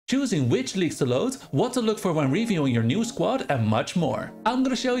choosing which leagues to load, what to look for when reviewing your new squad, and much more. I'm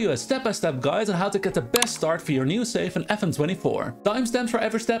gonna show you a step-by-step guide on how to get the best start for your new save in FM24. Timestamps for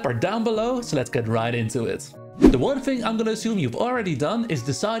every step are down below, so let's get right into it. The one thing I'm gonna assume you've already done is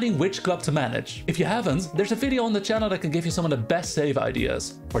deciding which club to manage. If you haven't, there's a video on the channel that can give you some of the best save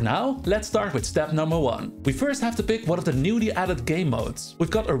ideas. For now, let's start with step number 1. We first have to pick one of the newly added game modes.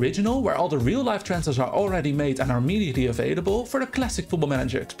 We've got Original, where all the real life transfers are already made and are immediately available for the classic Football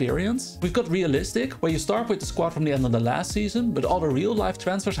Manager experience. We've got Realistic, where you start with the squad from the end of the last season, but all the real life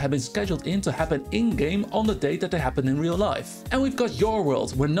transfers have been scheduled in to happen in-game on the date that they happen in real life. And we've got Your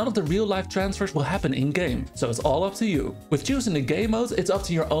World, where none of the real life transfers will happen in-game, so it's all up to you. With choosing the game mode, it's up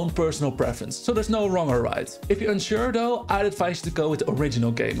to your own personal preference, so there's no wrong or right. If you're unsure though, I'd advise you to go with the original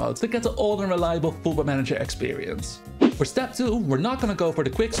game mode to get the old and reliable Football Manager experience. For step 2, we're not going to go for the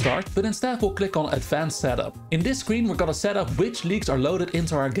quick start, but instead we'll click on Advanced Setup. In this screen, we're going to set up which leagues are loaded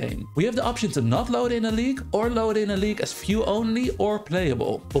into our game. We have the option to not load in a league, or load in a league as view only or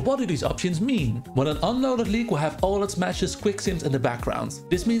playable. But what do these options mean? Well, an unloaded league will have all its matches quick simmed in the background.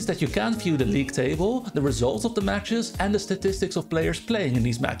 This means that you can't view the league table, the results of the matches, and the statistics of players playing in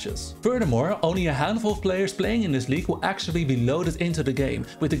these matches. Furthermore, only a handful of players playing in this league will actually be loaded into the game,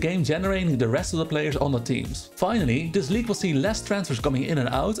 with the game generating the rest of the players on the teams. Finally, this league will see less transfers coming in and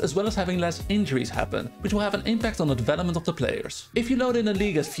out, as well as having less injuries happen, which will have an impact on the development of the players. If you load in a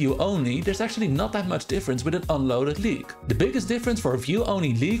league as view only, there's actually not that much difference with an unloaded league. The biggest difference for a view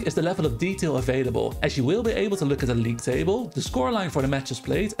only league is the level of detail available, as you will be able to look at the league table, the scoreline for the matches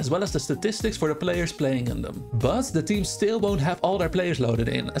played, as well as the statistics for the players playing in them. But the teams still won't have all their players loaded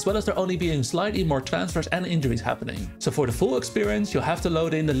in, as well as there only being slightly more transfers and injuries happening. So for the full experience, you'll have to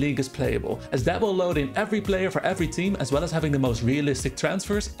load in the league as playable, as that will load in every player for every team, as well as having the most realistic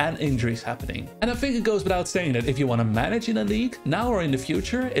transfers and injuries happening. And I think it goes without saying that if you want to manage in a league, now or in the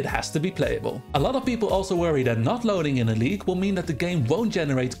future, it has to be playable. A lot of people also worry that not loading in a league will mean that the game won't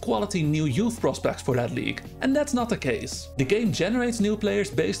generate quality new youth prospects for that league. And that's not the case. The game generates new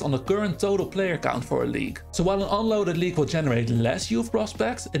players based on the current total player count for a league. So while an unloaded league will generate less youth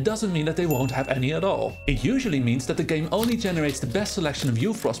prospects, it doesn't mean that they won't have any at all. It usually means that the game only generates the best selection of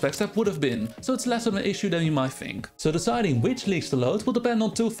youth prospects that would have been, so it's less of an issue than you might think. So deciding which leagues to load will depend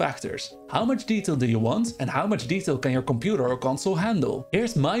on two factors. How much detail do you want, and how much detail can your computer or console handle?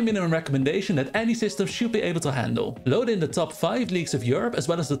 Here's my minimum recommendation that any system should be able to handle. Load in the top 5 leagues of Europe as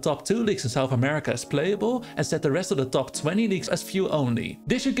well as the top 2 leagues in South America as playable, and set the rest of the top 20 leagues as view only.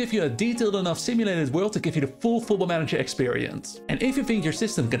 This should give you a detailed enough simulated world to give you the full Football Manager experience. And if you think your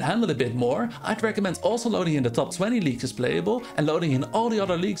system can handle a bit more, I'd recommend also loading in the top 20 leagues as playable and loading in all the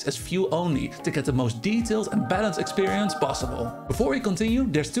other leagues as view only to get the most detailed and balanced experience possible. Before we continue,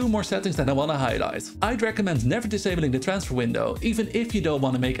 there's 2 more settings that I want to highlight. I'd recommend never disabling the transfer window, even if you don't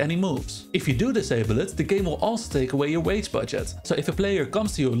want to make any moves. If you do disable it, the game will also take away your wage budget. So if a player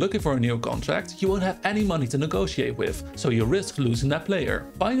comes to you looking for a new contract, you won't have any money to negotiate with, so you risk losing that player.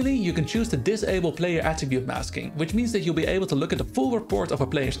 Finally, you can choose to disable player attribute masking, which means that you'll be able to look at the full report of a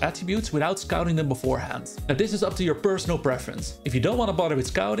player's attributes without scouting them beforehand. Now this is up to your personal preference. If you don't want to bother with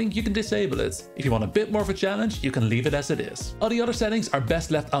scouting, you can disable it. If you want a bit more of a challenge, you can leave it as it is. All the other settings are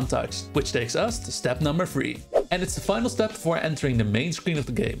best left untouched, which takes us to step number 3. And it's the final step before entering the main screen of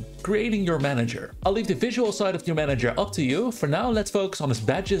the game, creating your manager. I'll leave the visual side of your manager up to you. For now, let's focus on his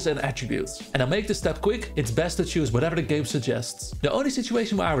badges and attributes. And I'll make this step quick, it's best to choose whatever the game suggests. The only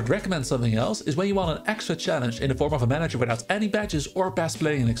situation where I would recommend something else is when you want an extra challenge in the form of a manager without any badges or past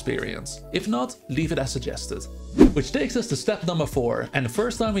playing experience. If not, leave it as suggested. Which takes us to step number 4, and the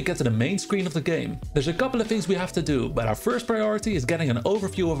first time we get to the main screen of the game. There's a couple of things we have to do, but our first priority is getting an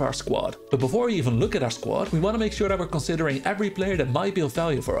overview of our squad. But before we even look at our squad, we want to make sure that we're considering every player that might be of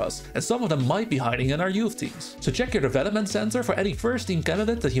value for us, and some of them might be hiding in our youth teams. So check your development center for any first team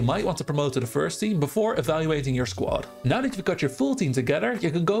candidate that you might want to promote to the first team before evaluating your squad. Now that you've got your full team together,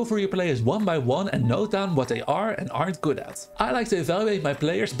 you can go through your players one by one and note down what they are and aren't good at. I like to evaluate my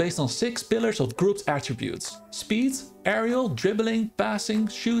players based on 6 pillars of grouped attributes: speed, aerial, dribbling, passing,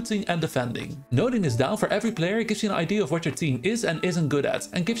 shooting, and defending. Noting this down for every player gives you an idea of what your team is and isn't good at,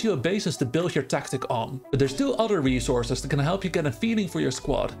 and gives you a basis to build your tactic on. But there's 2 other resources that can help you get a feeling for your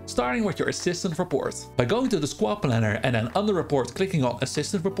squad, starting with your assistant report. By going to the squad planner and then under report clicking on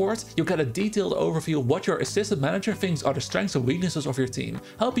assistant report, you'll get a detailed overview of what your assistant manager thinks are the strengths and weaknesses of your team,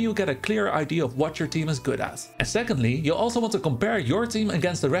 helping you get a clearer idea of what your team is good at. And secondly, you'll also want to compare your team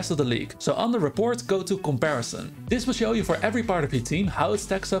against the rest of the league. So under report, go to comparison. This will show you for every part of your team how it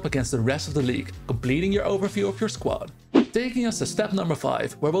stacks up against the rest of the league, completing your overview of your squad. Taking us to step number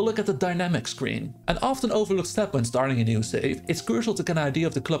 5, where we'll look at the dynamic screen. An often overlooked step when starting a new save, it's crucial to get an idea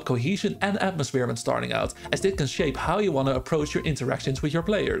of the club cohesion and atmosphere when starting out, as it can shape how you want to approach your interactions with your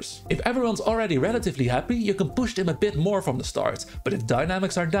players. If everyone's already relatively happy, you can push them a bit more from the start, but if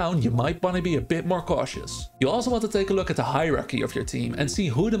dynamics are down, you might want to be a bit more cautious. You also want to take a look at the hierarchy of your team and see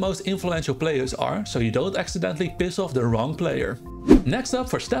who the most influential players are, so you don't accidentally piss off the wrong player. Next up,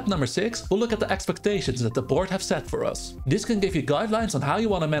 for step number 6, we'll look at the expectations that the board have set for us. This can give you guidelines on how you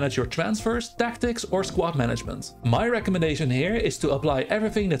want to manage your transfers, tactics or squad management. My recommendation here is to apply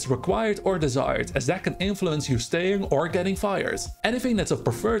everything that's required or desired, as that can influence you staying or getting fired. Anything that's of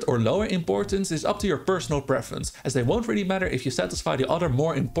preferred or lower importance is up to your personal preference, as they won't really matter if you satisfy the other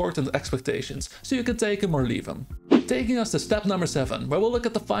more important expectations, so you can take them or leave them. Taking us to step number 7, where we'll look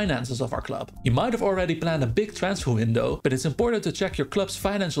at the finances of our club. You might have already planned a big transfer window, but it's important to check your club's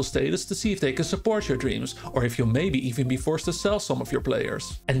financial status to see if they can support your dreams, or if you'll maybe even be forced to sell some of your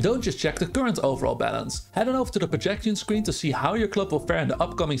players. And don't just check the current overall balance. Head on over to the projection screen to see how your club will fare in the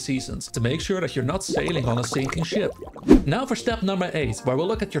upcoming seasons, to make sure that you're not sailing on a sinking ship. Now for step number 8, where we'll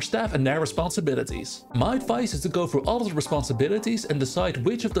look at your staff and their responsibilities. My advice is to go through all of the responsibilities and decide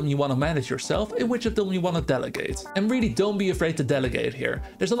which of them you want to manage yourself and which of them you want to delegate. And really, don't be afraid to delegate here.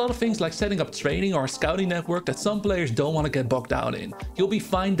 There's a lot of things like setting up training or a scouting network that some players don't want to get bogged down in. You'll be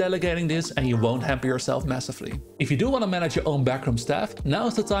fine delegating this and you won't hamper yourself massively. If you do want to manage your own backroom staff, now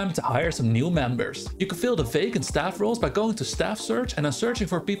is the time to hire some new members. You can fill the vacant staff roles by going to staff search and then searching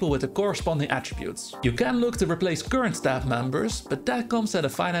for people with the corresponding attributes. You can look to replace current staff members, but that comes at a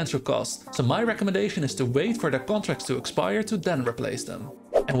financial cost, so my recommendation is to wait for their contracts to expire to then replace them.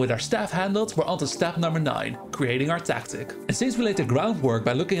 And with our staff handled, we're on to step number 9, creating our tactic. And since we laid the groundwork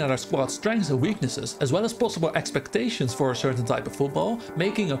by looking at our squad's strengths and weaknesses, as well as possible expectations for a certain type of football,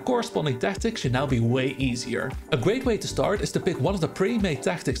 making a corresponding tactic should now be way easier. A great way to start is to pick one of the pre-made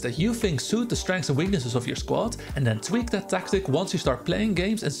tactics that you think suit the strengths and weaknesses of your squad, and then tweak that tactic once you start playing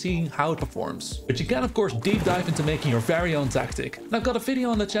games and seeing how it performs. But you can of course deep dive into making your very own tactic. And I've got a video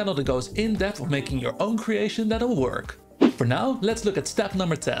on the channel that goes in depth of making your own creation that'll work. For now, let's look at step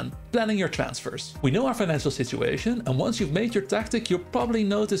number 10, planning your transfers. We know our financial situation, and once you've made your tactic, you'll probably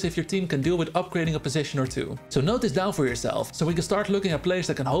notice if your team can deal with upgrading a position or two. So note this down for yourself, so we can start looking at players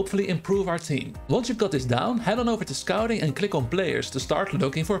that can hopefully improve our team. Once you've got this down, head on over to scouting and click on players to start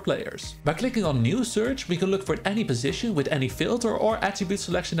looking for players. By clicking on new search, we can look for any position with any filter or attribute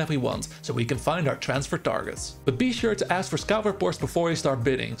selection that we want, so we can find our transfer targets. But be sure to ask for scout reports before you start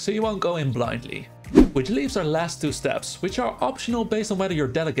bidding, so you won't go in blindly. Which leaves our last 2 steps, which are optional based on whether you're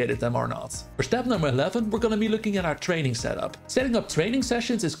delegated them or not. For step number 11, we're going to be looking at our training setup. Setting up training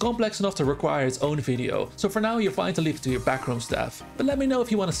sessions is complex enough to require its own video, so for now you're fine to leave it to your backroom staff. But let me know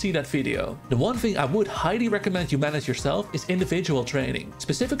if you want to see that video. The one thing I would highly recommend you manage yourself is individual training.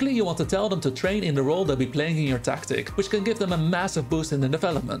 Specifically, you want to tell them to train in the role they'll be playing in your tactic, which can give them a massive boost in their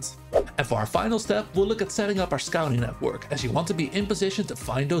development. And for our final step, we'll look at setting up our scouting network, as you want to be in position to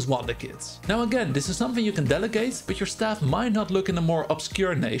find those wonder kids. Now again, this is something you can delegate, but your staff might not look in the more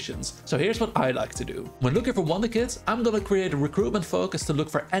obscure nations. So here's what I like to do. When looking for wonder kids, I'm gonna create a recruitment focus to look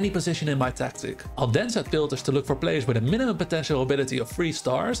for any position in my tactic. I'll then set filters to look for players with a minimum potential ability of 3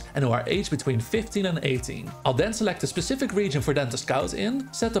 stars and who are aged between 15 and 18. I'll then select a specific region for them to scout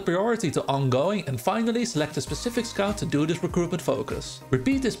in, set the priority to ongoing, and finally select a specific scout to do this recruitment focus.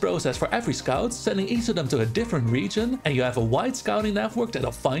 Repeat this process for every scout, sending each of them to a different region, and you have a wide scouting network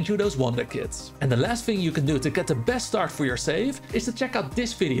that'll find you those wonder kids. And the last thing you can do to get the best start for your save is to check out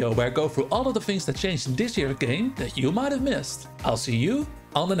this video where I go through all of the things that changed in this year's game that you might have missed. I'll see you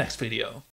on the next video.